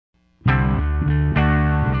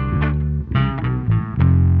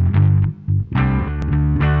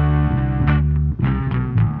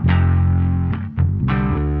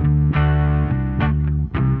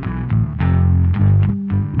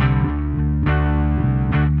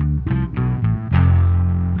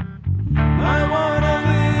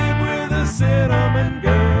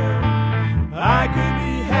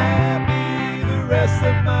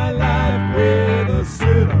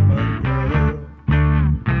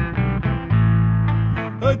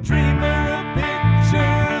a dreamer of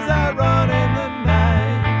pictures I run in the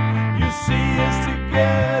night. You see us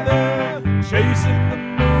together, chasing the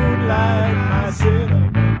moonlight, my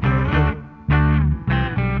cinnamon girl.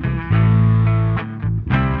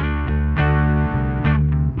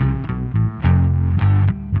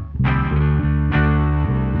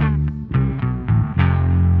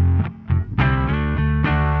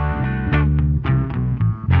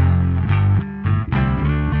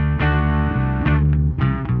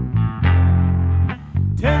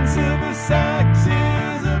 Ten silver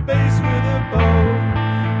saxes, a bass with a bow.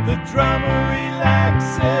 The drummer is